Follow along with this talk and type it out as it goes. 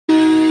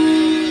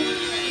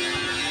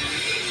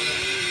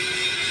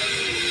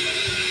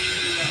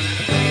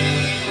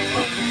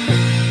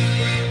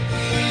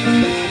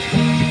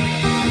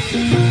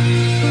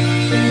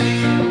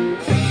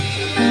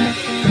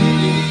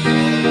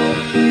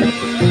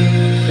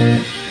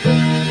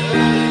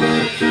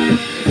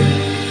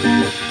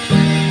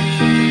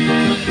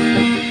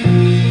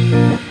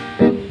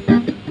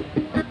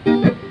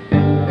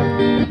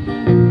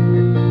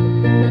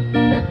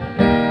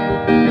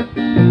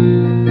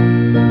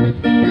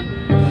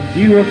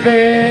You are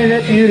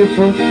very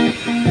beautiful.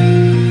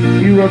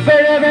 You are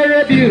very,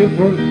 very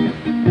beautiful.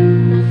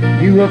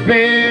 You are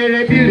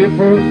very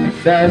beautiful.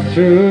 That's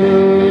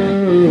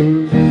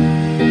true.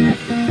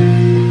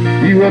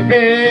 You are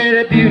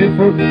very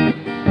beautiful.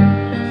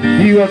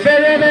 You are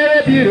very,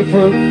 very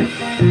beautiful.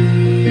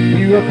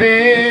 You are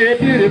very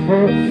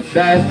beautiful.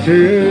 That's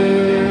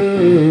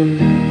true.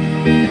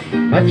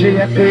 Macho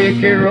yako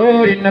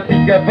yekero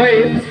inapiga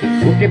vibes.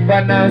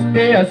 Ukipana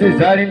stay as a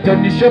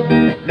Zarrington shop.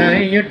 Na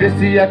hiyo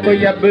dresi yako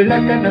ya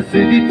black na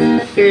sweet.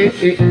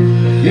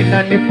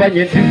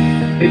 Inanifanya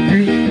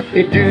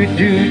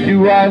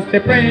do as the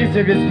praise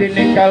of your skin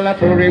and color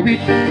for a week.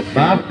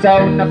 Mafuta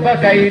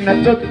unapaka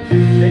inatoka.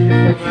 Thank you so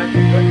much.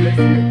 God bless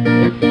you.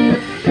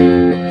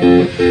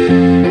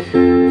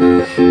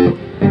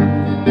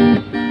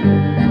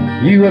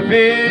 You are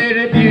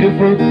very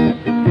beautiful.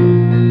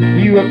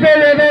 You are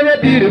very, very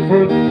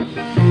beautiful.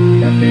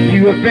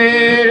 You are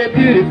very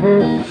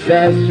beautiful.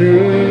 That's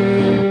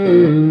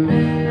true.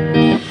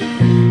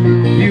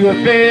 You are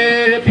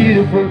very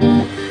beautiful.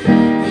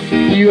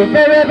 You are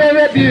very,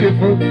 very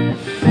beautiful.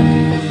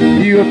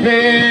 You are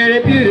very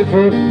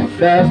beautiful.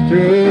 That's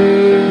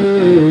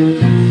true.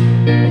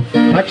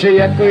 Macho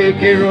yako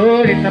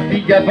yekero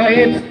inapiga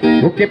vibes.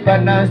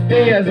 Ukipana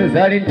stay as a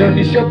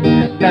Zarrington shop.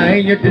 Na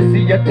hiyo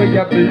dresi yako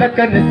ya black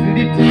na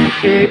slit.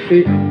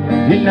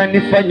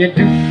 Inanifanya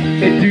do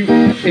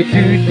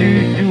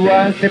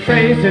as the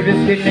praise of his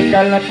skin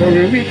color for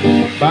a week.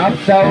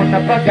 Mafuta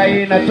unapaka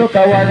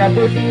inatoka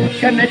Warabu.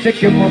 Kana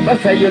cheki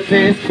Mombasa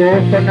yote isko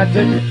kona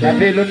joto.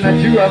 Kabelo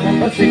najua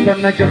Mombasa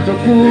kona joto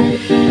kuu.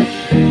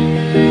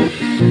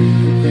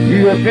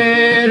 You are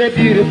very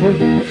beautiful.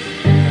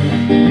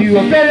 You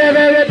are very,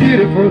 very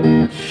beautiful.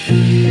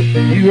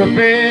 You are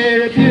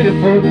very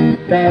beautiful.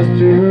 That's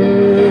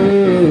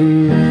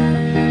true.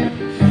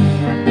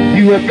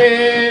 You are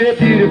very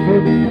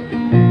beautiful.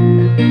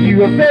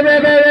 You are very,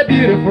 very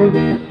beautiful.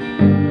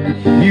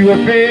 You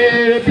are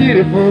very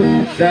beautiful.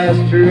 That's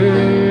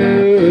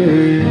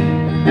true.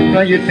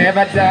 No, you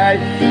never die.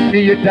 If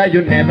you die,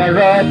 you never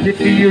rot. If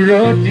you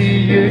rot,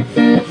 you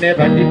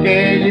never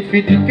decay. If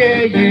you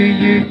decay,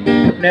 you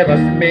never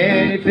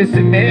smell. If you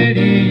smell,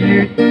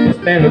 you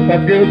smell of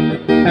perfume.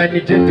 And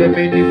the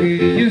gentleman, if you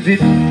use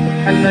it.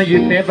 And no, you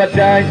never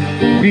die.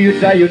 If you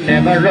die, you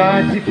never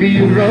rot. If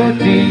you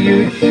rot,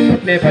 you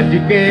never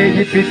decay.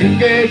 If you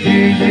decay,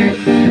 you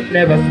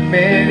never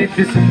smell. If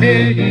you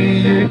smell,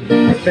 you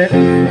smell.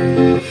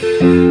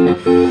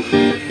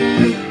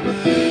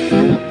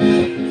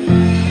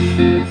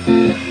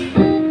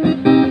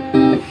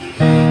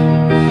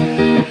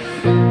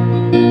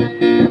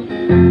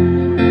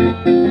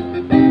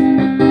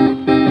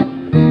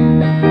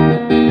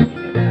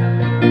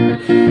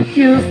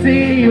 You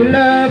say you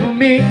love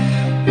me,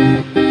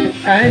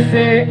 I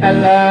say I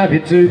love you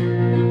too.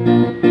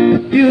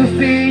 You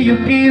say you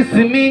kiss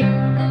me,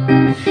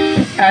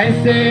 I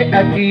say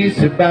I kiss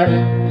you back.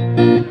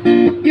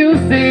 You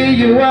say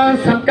you want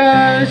some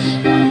cash,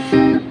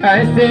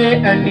 I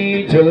say I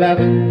need your love.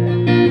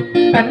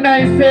 And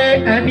I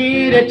say I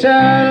need a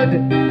child,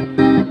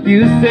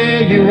 you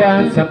say you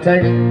want some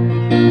time.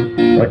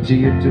 Want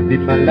you to be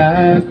my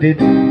last date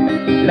in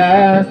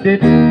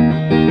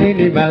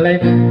my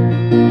life. I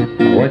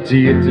want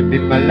you to be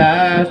my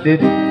last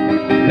date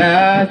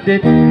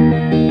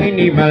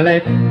in my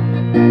life.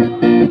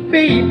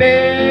 Baby,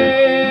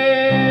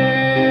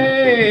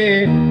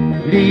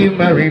 will you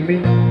marry me?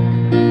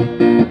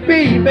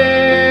 Baby,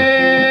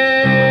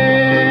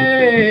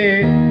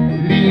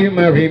 will you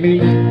marry me?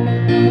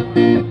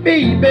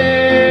 Baby,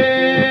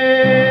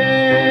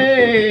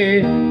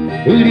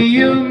 will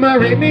you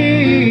marry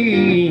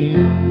me?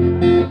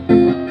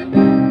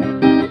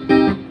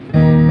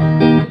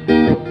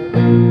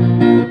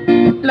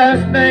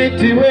 Last night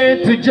you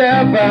went to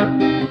Java.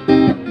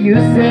 You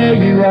say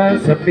you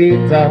want some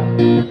pizza.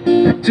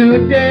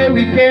 Today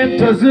we came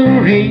to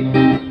Zuri.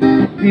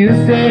 You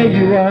say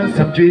you want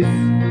some trees.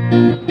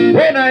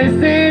 When I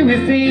say we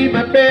see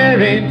my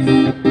parents,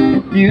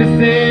 you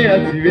say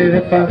that's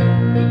very far.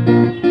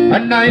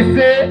 And I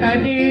say I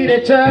need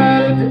a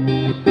child,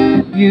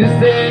 you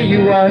say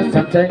you want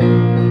some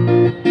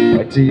time.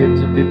 Want you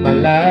to be my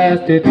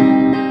last date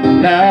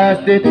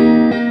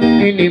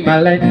in my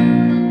life.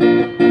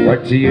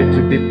 Want you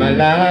to be my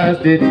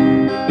last date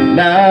in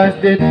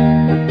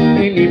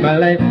my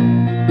life.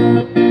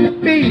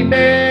 Baby,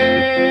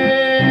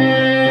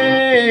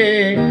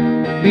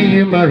 will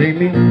you marry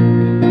me?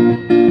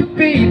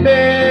 Baby,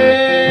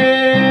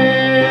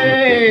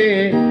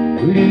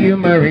 will you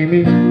marry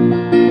me?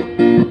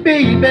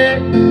 Baby,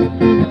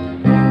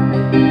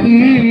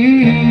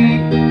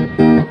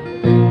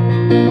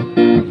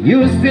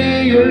 you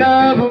say you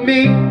love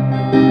me,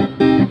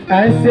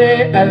 I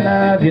say I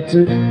love you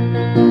too.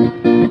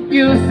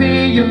 You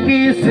say you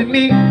kiss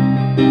me,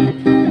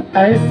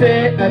 I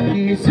say I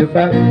kiss you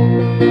back.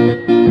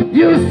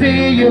 You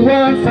say you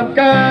want some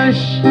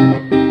cash,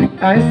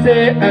 I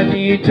say I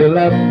need your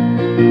love.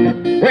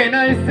 When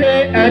I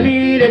say I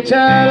need a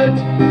child,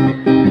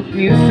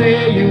 you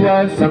say you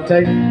want some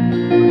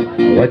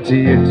time. want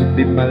you to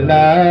be my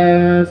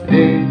last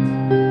date.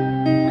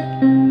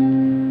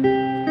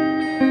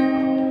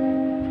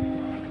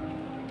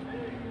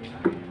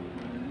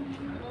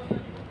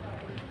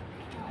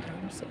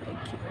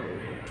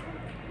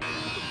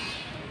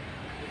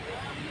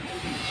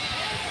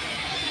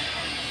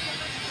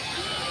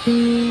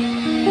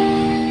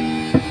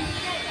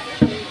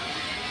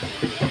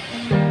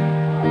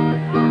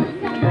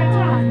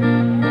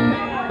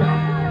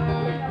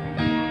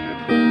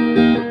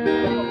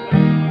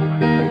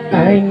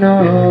 I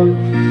know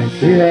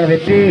you have a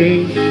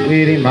thing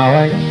within my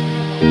wife.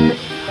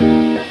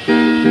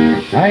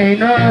 I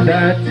know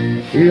that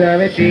you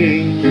have a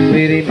thing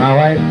within my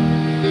wife.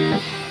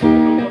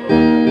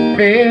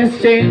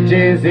 Face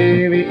changes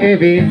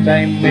every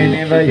time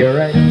whenever you're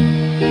right.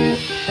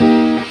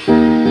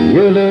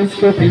 You lose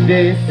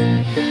confidence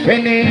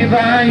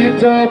whenever you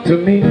talk to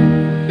me.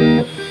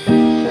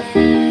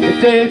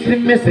 You text the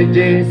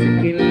messages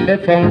in the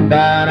phone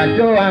that I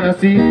don't wanna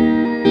see.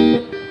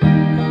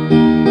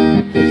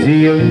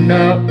 See, you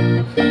know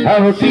I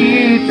will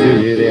keep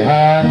to the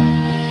heart.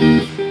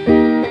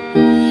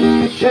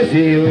 Just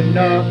you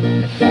know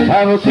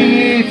I will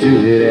keep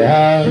to the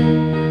heart.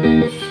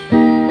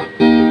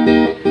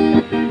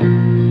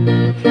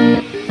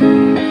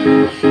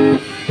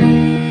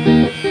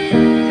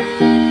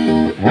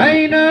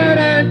 I know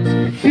that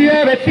you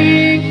have a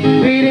thing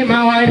within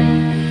my wife.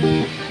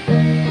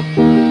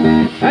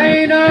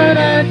 I know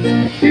that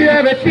you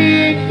have a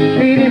thing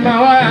within my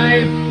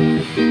wife.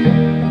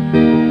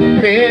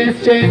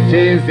 Face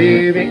changes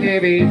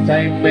every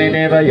time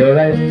whenever you're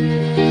right.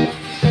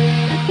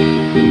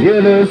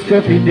 You lose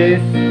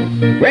confidence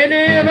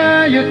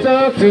whenever you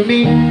talk to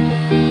me.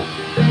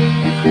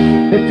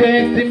 The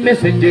text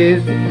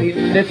messages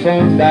in the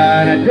phone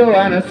that I don't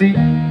wanna see.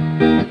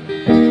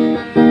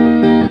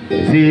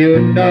 See, you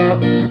know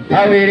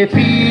how it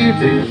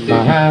feels in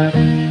my heart.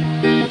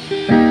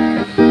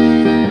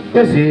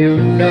 Cause you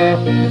know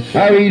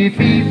how it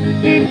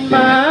feels in my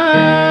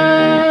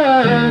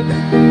heart.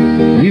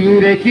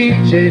 You the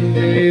kitchen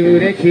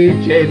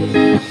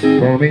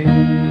for me.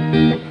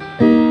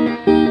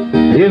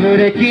 You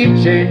the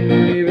kitchen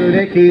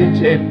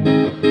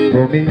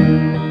for me.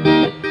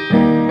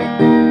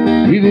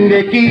 You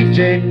the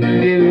kitchen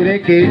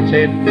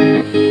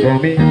for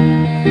me.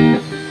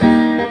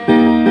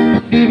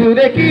 You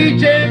the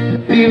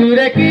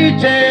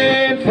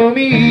kitchen for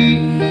me.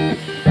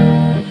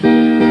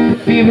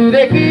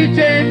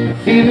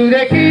 You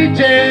the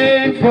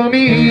kitchen for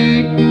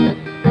me.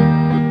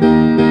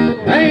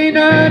 I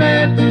know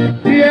that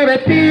you have a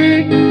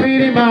thing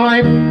within my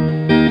wife.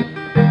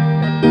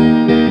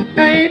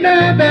 I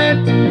know that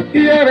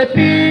you have a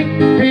thing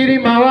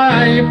within my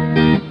wife.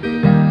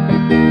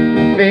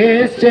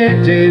 Face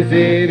changes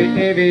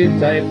every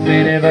time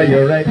whenever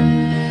you're right.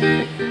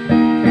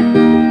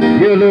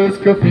 You lose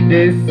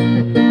confidence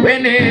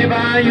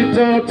whenever you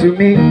talk to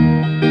me.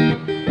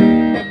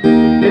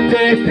 The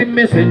text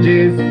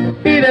messages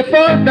in the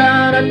phone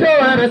that I don't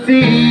wanna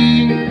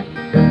see.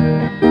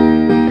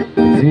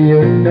 See,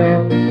 you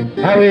know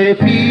how it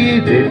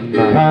feels in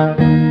my heart.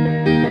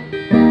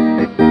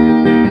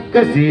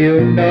 Cause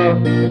you know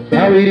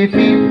how it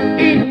feels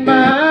in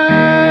my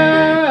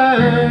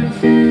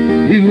heart.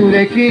 You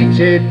the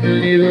kitchen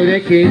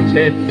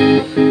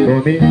for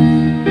me.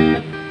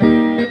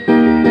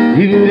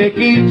 You the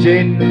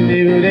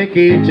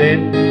kitchen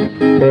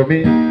for me.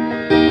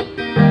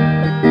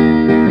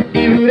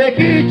 You the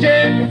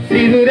kitchen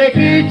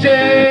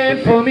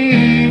for me.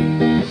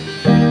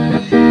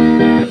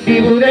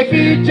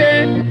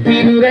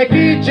 You the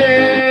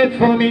kitchen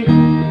for me.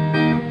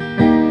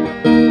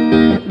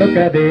 Look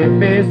at the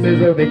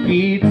faces of the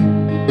kids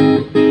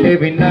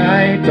every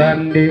night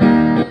and day.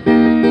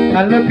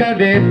 And look at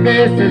the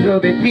faces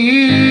of the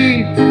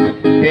kids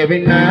every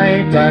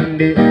night and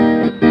day.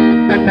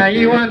 And now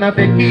you one of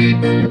the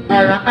kids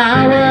are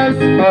ours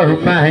or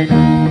mine.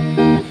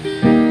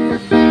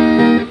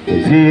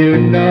 Cause you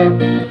know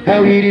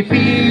how it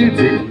feels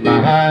in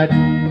my heart.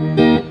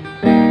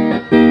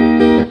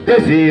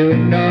 Cause you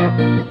know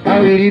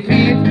how it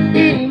feels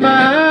in my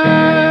heart.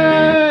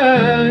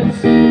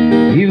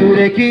 You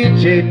the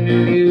kitchen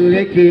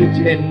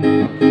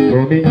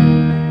for me.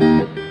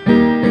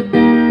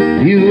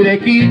 You the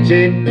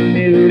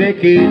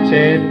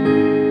kitchen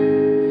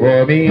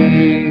for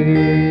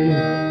me.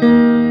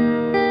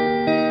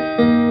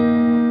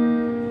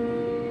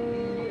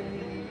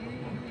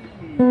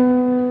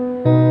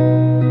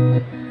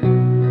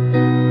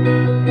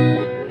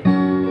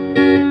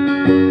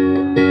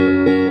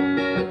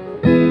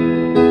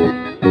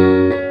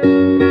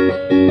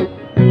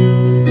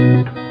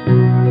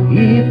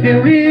 If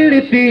you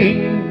really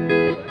think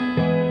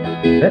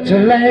that your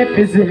life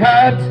is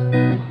hard,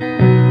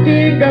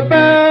 think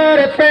about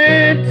a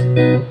friend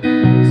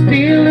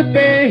still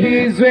pay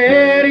his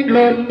wedding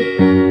loan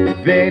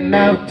even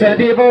after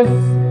divorce.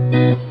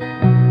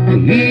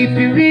 If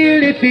you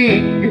really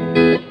think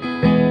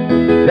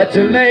that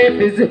your life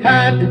is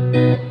hard,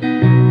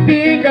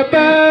 think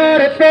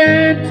about a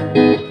friend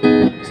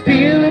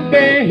still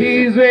pay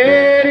his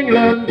wedding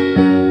loan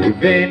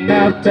Then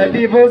after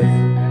divorce,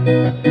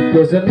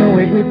 because I know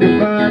a good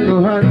man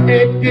who has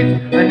 8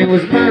 kids, and he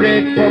was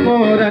married for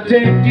more than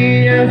 20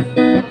 years.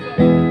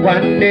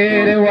 One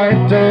day the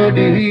wife told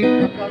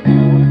him,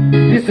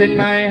 listen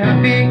my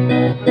happy,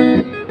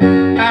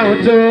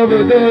 out of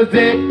those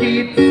 8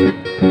 kids,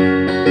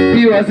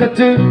 he was a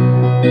 2.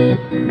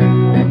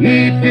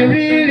 If you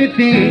really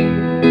think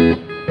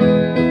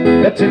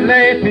that your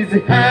life is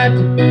hard,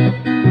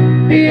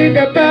 think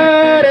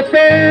about a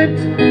friend,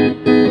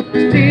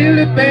 still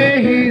to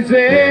pay his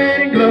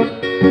wedding glove.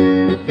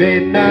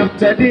 Then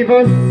after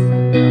divorce,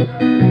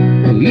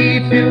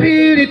 if you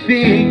really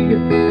think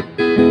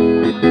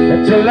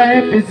that your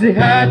life is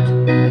hard,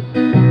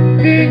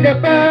 think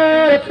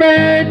about a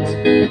friend,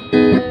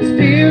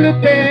 still to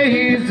pay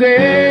his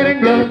wedding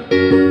glove.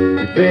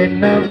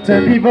 Then after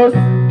divorce,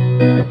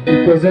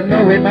 because I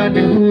know a man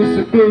who's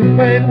a good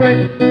man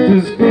went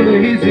to school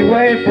with his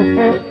wife for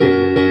 4.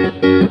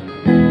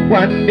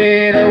 One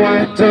day the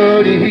wife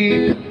told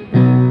him,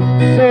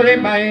 sorry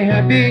my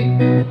happy,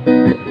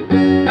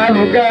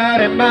 I've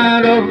got a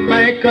man of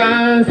my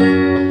class,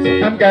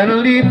 so I'm gonna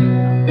leave.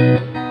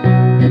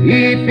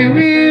 If you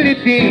really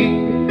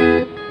think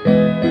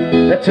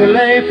that your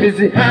life is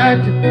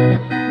hard,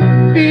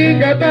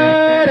 think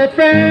about a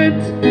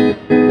friend,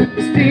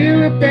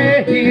 still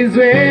pay his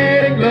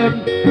wedding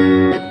glove.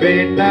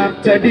 Then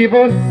after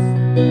divorce,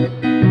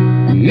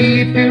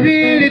 if you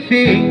really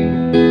think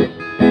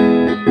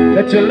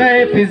that your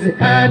life is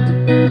hard,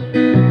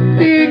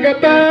 think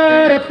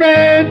about a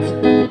friend,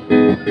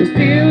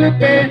 still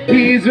pay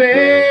his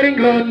wedding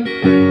glove.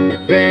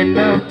 Then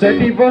after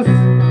divorce,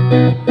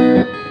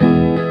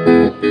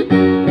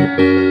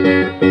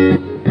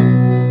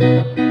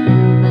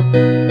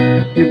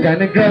 you can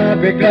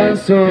grab a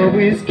glass of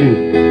whiskey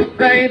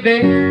right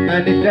there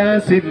and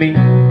dance with me.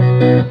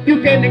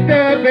 You can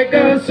grab a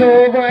glass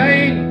of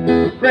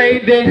wine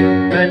right there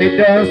and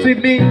dance with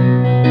me.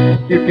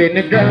 You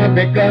can grab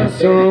a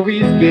glass of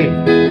whiskey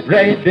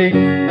right there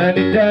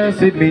and dance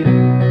with me.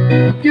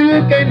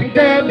 You can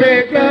grab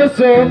a glass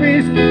of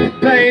whiskey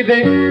right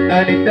there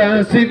and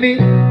dance with me.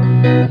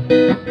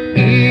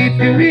 If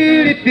you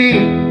really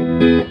think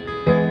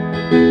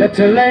that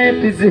your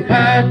life is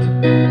hard,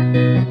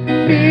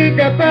 think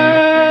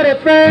about a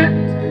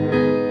friend,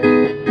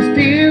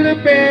 still to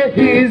pay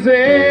his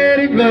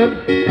wedding glove,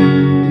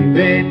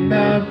 even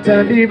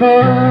after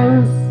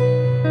divorce.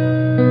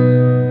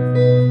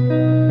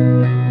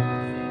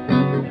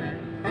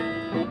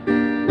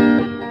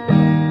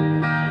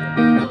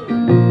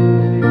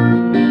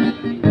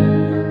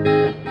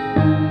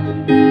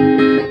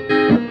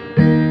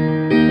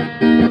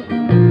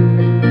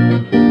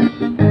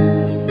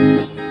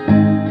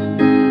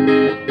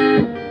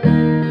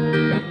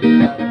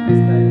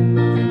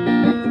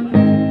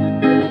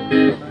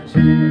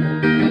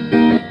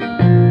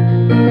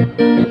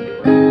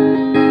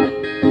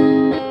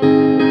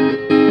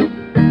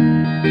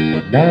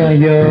 Now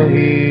you're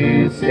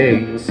here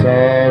saying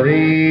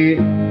sorry.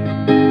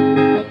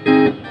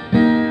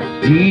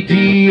 Did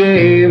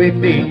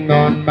everything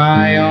on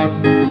my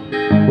own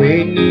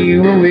when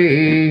you were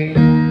away.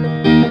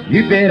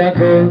 You better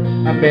go,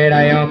 I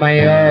better on my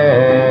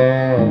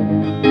own.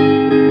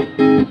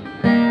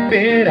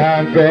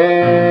 Better go,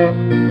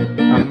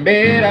 I'm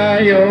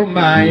better, you're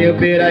my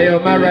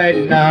right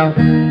now.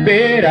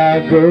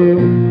 Better go,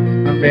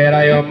 I'm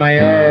better, you're my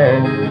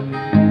own.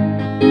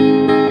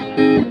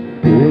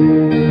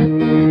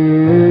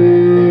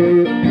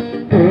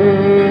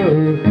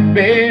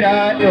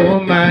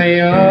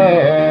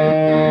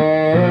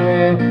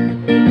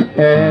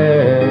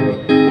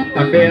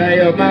 I'm better,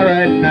 you're my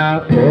right now.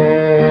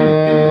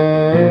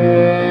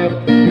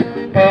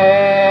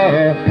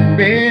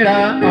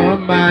 Better on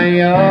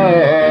my own.